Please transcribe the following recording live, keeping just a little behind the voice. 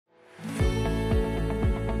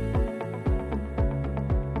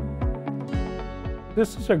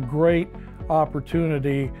This is a great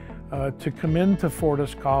opportunity to come into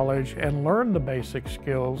Fortis College and learn the basic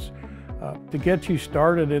skills to get you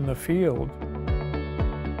started in the field.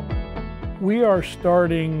 We are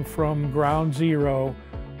starting from ground zero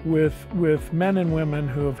with men and women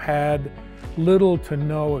who have had little to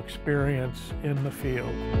no experience in the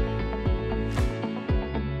field.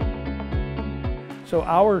 So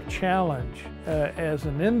our challenge as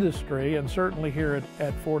an industry, and certainly here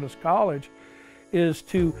at Fortis College, is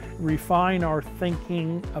to refine our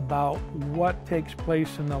thinking about what takes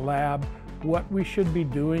place in the lab, what we should be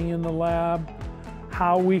doing in the lab,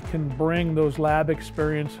 how we can bring those lab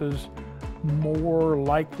experiences more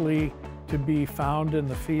likely to be found in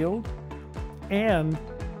the field. And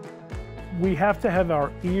we have to have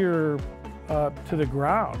our ear to the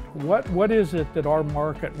ground. What is it that our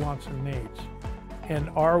market wants and needs? And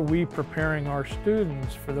are we preparing our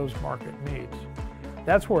students for those market needs?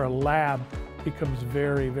 That's where a lab becomes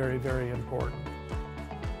very, very, very important.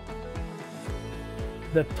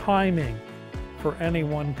 The timing for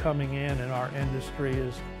anyone coming in our industry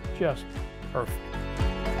is just perfect.